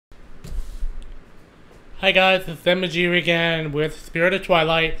Hi guys, it's MG again with Spirit of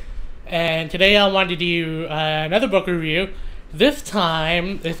Twilight, and today I wanted to do another book review. This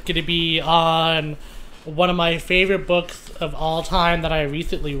time it's going to be on one of my favorite books of all time that I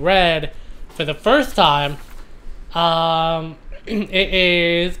recently read for the first time. It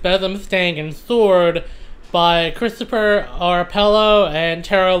is Besom Stang and Sword by Christopher Arpello and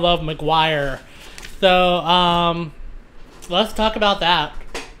Tara Love McGuire. So, let's talk about that.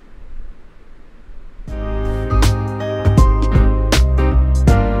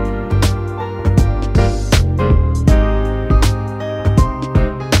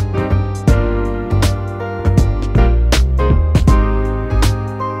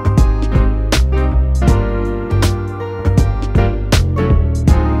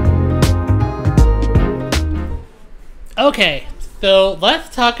 Okay, so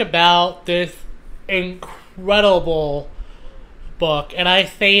let's talk about this incredible book, and I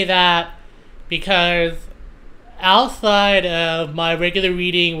say that because outside of my regular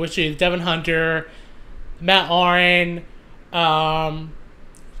reading, which is Devin Hunter, Matt Oren, Chas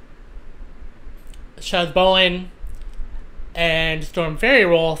Bogan, and Storm Fairy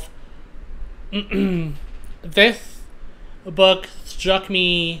Wolf, this book struck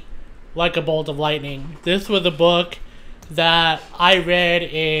me like a bolt of lightning. This was a book that I read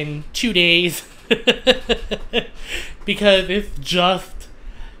in 2 days because it's just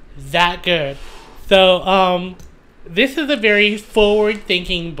that good. So, this is a very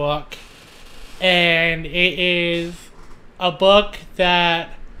forward-thinking book, and it is a book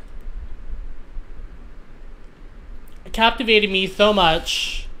that captivated me so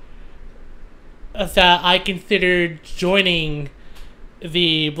much that I considered joining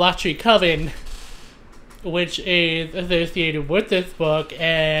the Black Tree Coven, which is associated with this book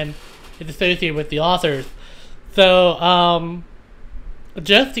and is associated with the authors. So,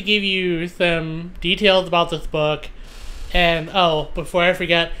 just to give you some details about this book, and before I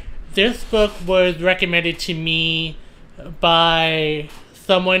forget, this book was recommended to me by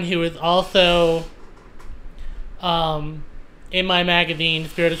someone who is also in my magazine,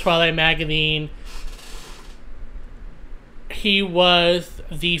 Spirit of Twilight magazine. He was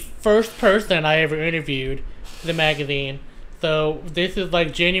the first person I ever interviewed for the magazine. So this is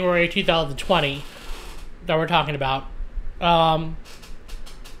like January 2020 that we're talking about.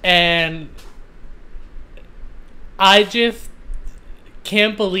 And I just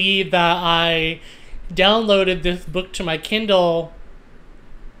can't believe that I downloaded this book to my Kindle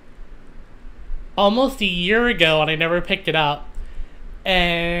almost a year ago and I never picked it up.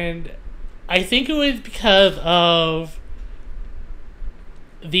 And I think it was because of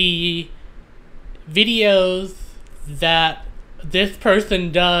the videos that this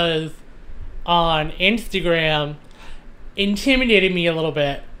person does on Instagram intimidated me a little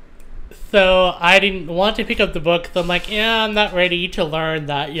bit. So I didn't want to pick up the book, so I'm like, yeah, I'm not ready to learn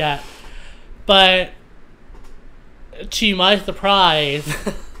that yet. But to my surprise,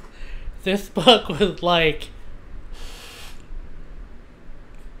 this book was like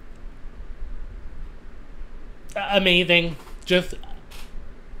amazing. Just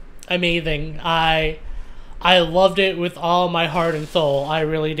amazing. I loved it with all my heart and soul. I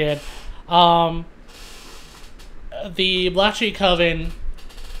really did. The Black Tree Coven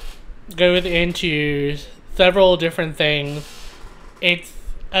goes into several different things. It's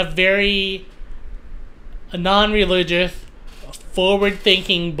a very non-religious,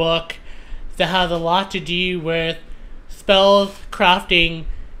 forward-thinking book that has a lot to do with spells, crafting,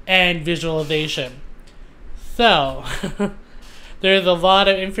 and visualization. So, there's a lot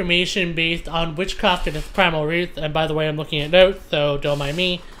of information based on witchcraft and its primal roots, and by the way, I'm looking at notes, so don't mind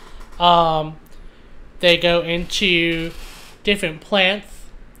me. They go into different plants,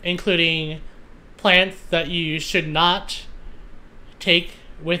 including plants that you should not take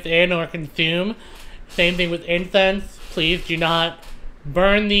within or consume. Same thing with incense. Please do not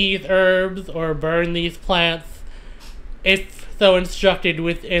burn these herbs or burn these plants if so instructed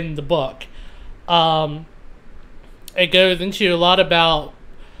within the book. It goes into a lot about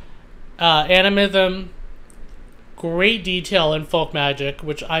animism, great detail in folk magic,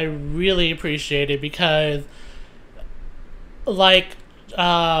 which I really appreciated because, like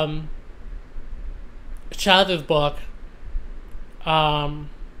Chaz's book,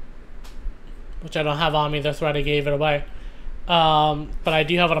 which I don't have on me, that's why I gave it away, but I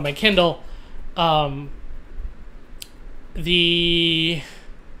do have it on my Kindle. I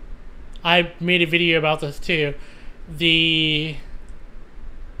made a video about this too. The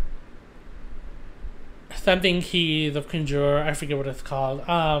something Keys of Conjure, I forget what it's called.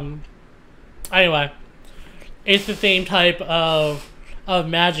 Anyway, it's the same type of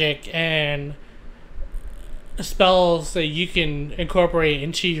magic, and spells that you can incorporate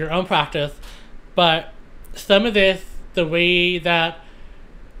into your own practice. But some of this, the way that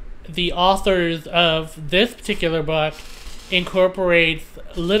the authors of this particular book incorporates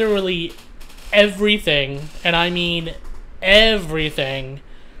literally everything, and I mean everything,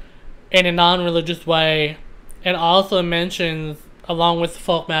 in a non-religious way, and also mentions, along with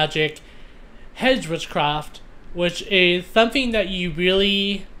folk magic, hedge witchcraft, which is something that you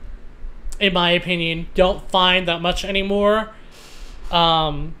really, in my opinion, don't find that much anymore.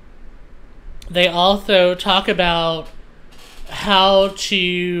 They also talk about how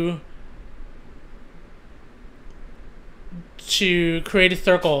to create a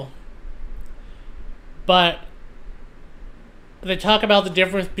circle, but they talk about the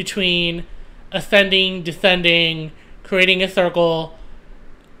difference between ascending, descending, creating a circle,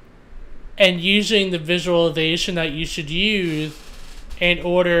 and using the visualization that you should use in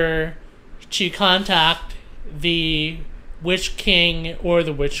order to contact the Witch King or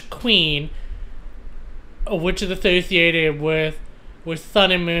the Witch Queen, which is associated with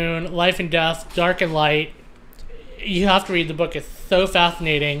sun and moon, life and death, dark and light. You have to read the book. It's so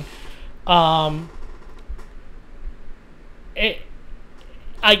fascinating. I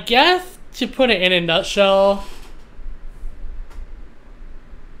guess, to put it in a nutshell,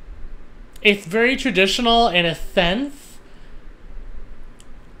 it's very traditional in a sense,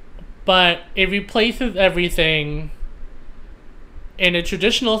 but it replaces everything in a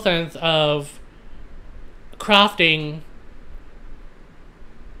traditional sense of crafting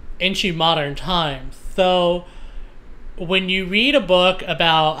into modern times. So when you read a book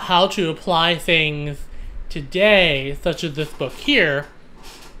about how to apply things today, such as this book here,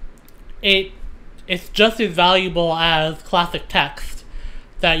 it's just as valuable as classic text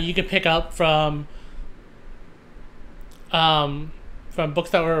that you could pick up from books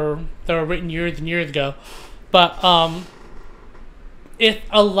that were written years and years ago. But it's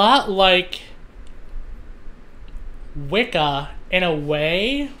a lot like Wicca in a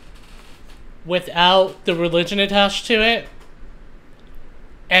way, without the religion attached to it,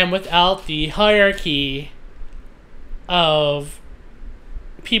 and without the hierarchy of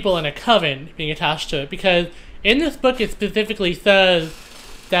people in a coven being attached to it. Because in this book it specifically says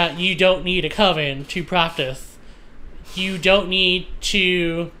that you don't need a coven to practice. You don't need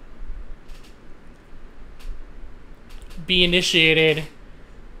to be initiated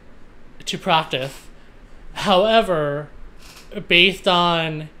to practice. However, based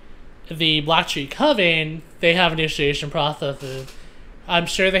on the Black Tree Coven, they have initiation processes. I'm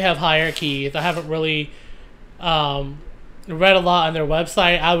sure they have hierarchies. I haven't really read a lot on their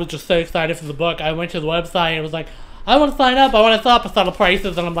website. I was just so excited for the book. I went to the website and was like, I want to sign up. I want to sign up. I saw the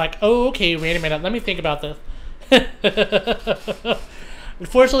prices, and I'm like, oh, okay, wait a minute. Let me think about this.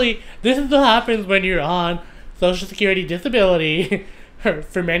 Unfortunately, this is what happens when you're on Social Security disability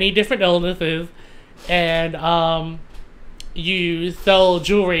for many different illnesses, and you sell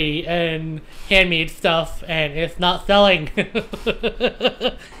jewelry and handmade stuff, and it's not selling.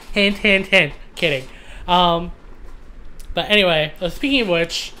 Hint, hint, hint. Kidding. But anyway, speaking of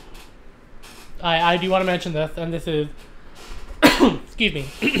which, I do want to mention this, and this is, excuse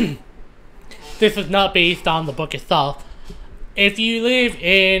me, this is not based on the book itself. If you live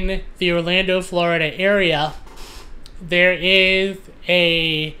in the Orlando, Florida area, there is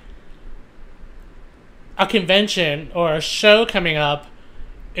a convention or a show coming up.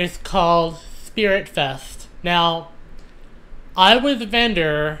 It's called Spirit Fest. Now, I was a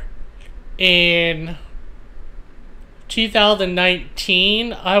vendor in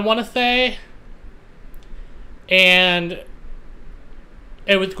 2019, I want to say, and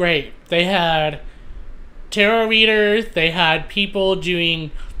it was great. They had tarot readers, they had people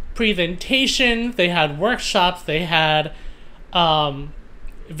doing presentations, they had workshops, they had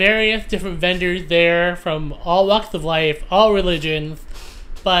various different vendors there from all walks of life, all religions,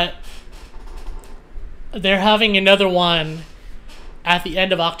 but they're having another one at the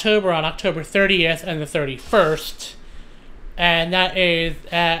end of October, on October 30th and the 31st, and that is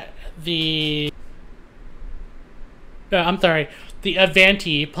at the the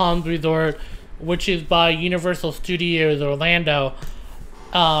Avanti Palms Resort, which is by Universal Studios Orlando.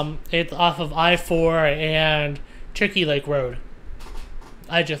 It's off of I-4 and Turkey Lake Road.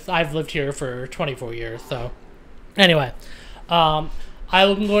 I've lived here for 24 years, so anyway, I'm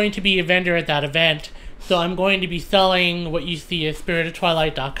going to be a vendor at that event, so I'm going to be selling what you see at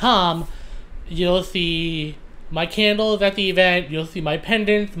spiritoftwilight.com. You'll see my candles at the event, you'll see my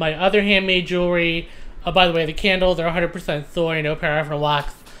pendants, my other handmade jewelry. By the way, the candles are 100% soy, no paraffin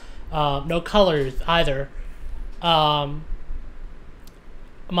wax, no colors either.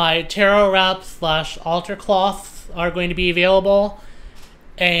 my tarot wrap / altar cloths are going to be available.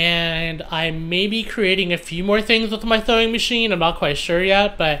 And I may be creating a few more things with my sewing machine. I'm not quite sure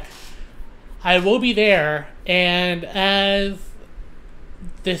yet, but I will be there. And as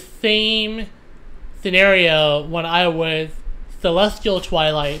the same scenario when I was Celestial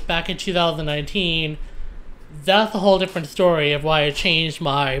Twilight back in 2019, that's a whole different story of why I changed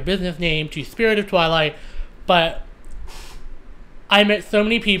my business name to Spirit of Twilight. But I met so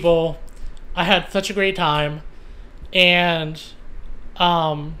many people. I had such a great time. And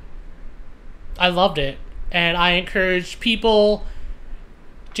I loved it. And I encourage people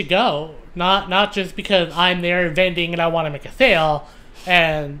to go. Not just because I'm there vending and I want to make a sale.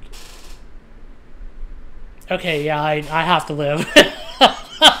 And okay, yeah, I have to live.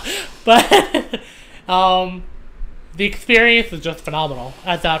 But the experience is just phenomenal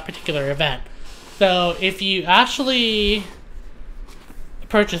at that particular event. So if you actually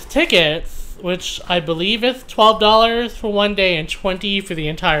purchase tickets, which I believe is $12 for one day and $20 for the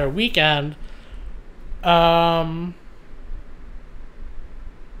entire weekend,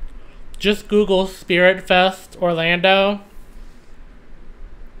 just Google Spirit Fest Orlando.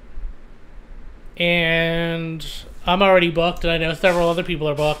 And I'm already booked, and I know several other people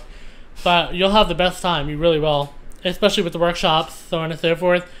are booked. But you'll have the best time. You really will. Especially with the workshops, so on and so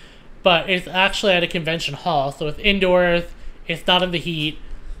forth. But it's actually at a convention hall. So it's indoors. It's not in the heat.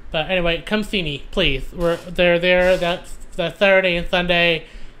 But anyway, come see me, please. They're there. That's Saturday and Sunday.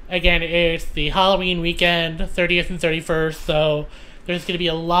 Again, it's the Halloween weekend, 30th and 31st. So there's going to be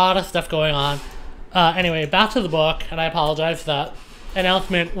a lot of stuff going on. Anyway, back to the book. And I apologize for that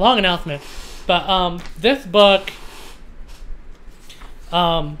long announcement. But this book,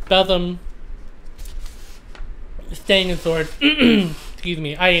 Besom Stang and Sword, excuse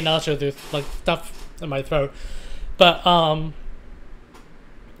me, I ate nachos, there's like stuff in my throat. But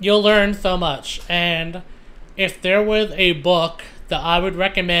you'll learn so much. And if there was a book that I would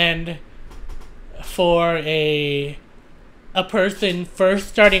recommend for a person first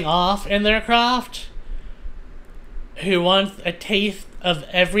starting off in their craft, who wants a taste of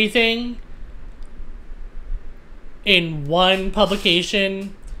everything in one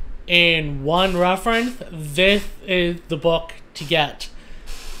publication, in one reference, this is the book to get.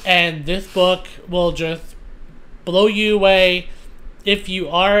 And this book will just blow you away if you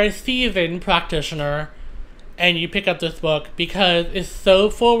are a seasoned practitioner and you pick up this book, because it's so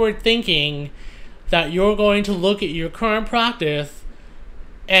forward thinking that you're going to look at your current practice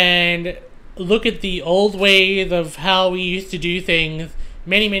and look at the old ways of how we used to do things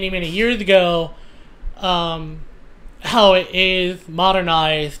many, many, many years ago, how it is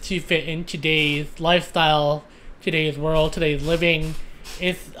modernized to fit in today's lifestyle, today's world, today's living.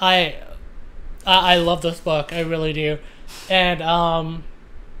 I love this book, I really do. And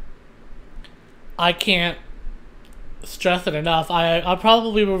I can't stress it enough. I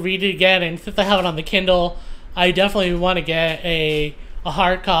probably will read it again, and since I have it on the Kindle, I definitely want to get a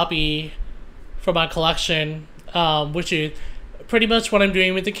hard copy for my collection, which is pretty much what I'm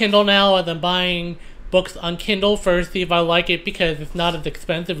doing with the Kindle now, as I'm buying books on Kindle first, see if I like it, because it's not as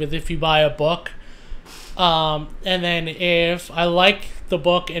expensive as if you buy a book. And then if I like the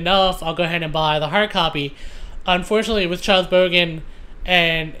book enough, I'll go ahead and buy the hard copy. Unfortunately, with Chas Bogan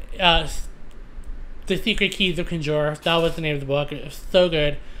and The Secret Keys of Conjure, that was the name of the book. It was so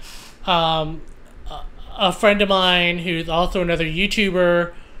good. A friend of mine who's also another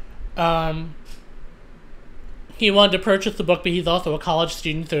YouTuber, he wanted to purchase the book, but he's also a college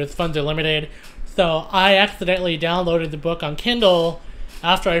student, so his funds are limited. So I accidentally downloaded the book on Kindle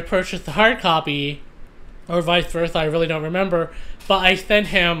after I purchased the hard copy, or vice versa, I really don't remember. But I sent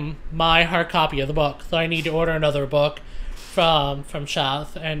him my hard copy of the book, so I need to order another book from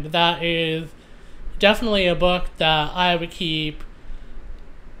Chas. And that is definitely a book that I would keep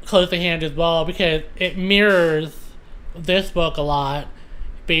close at hand as well, because it mirrors this book a lot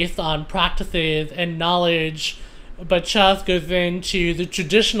based on practices and knowledge. But Chas goes into the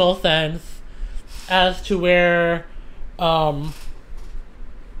traditional sense as to where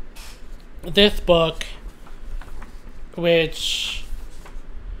this book, which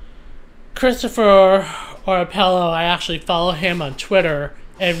Christopher Orapello, I actually follow him on Twitter,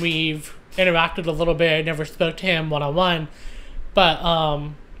 and we've interacted a little bit. I never spoke to him one-on-one,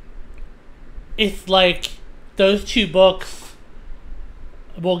 but it's like those two books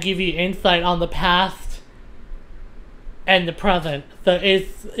will give you insight on the past and the present. So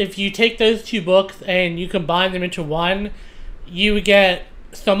if you take those two books and you combine them into one, you would get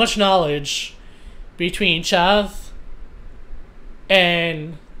so much knowledge between Chas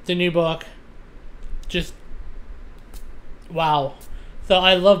and the new book. Just wow. So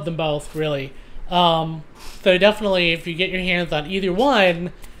I love them both, really. So definitely, if you get your hands on either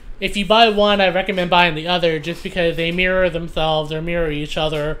one, if you buy one, I recommend buying the other, just because they mirror themselves or mirror each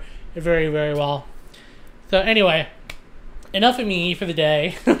other very, very well. So anyway, enough of me for the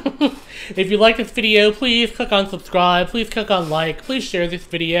day. If you like this video, please click on subscribe, please click on like, please share this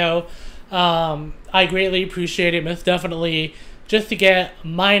video. I greatly appreciate it, most definitely, just to get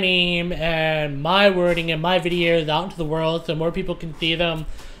my name and my wording and my videos out into the world so more people can see them.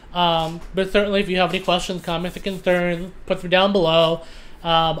 But certainly if you have any questions, comments, or concerns, put them down below.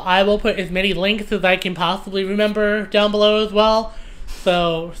 I will put as many links as I can possibly remember down below as well.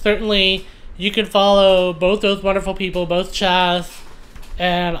 So certainly you can follow both those wonderful people, both Chas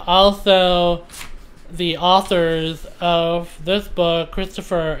and also the authors of this book,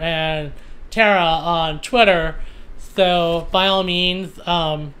 Christopher and Tara, on Twitter. So by all means,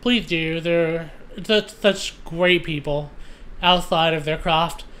 please do. They're such great people outside of their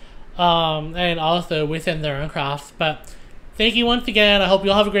craft, and also within their own crafts. But thank you once again. I hope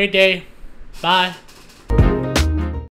you all have a great day. Bye.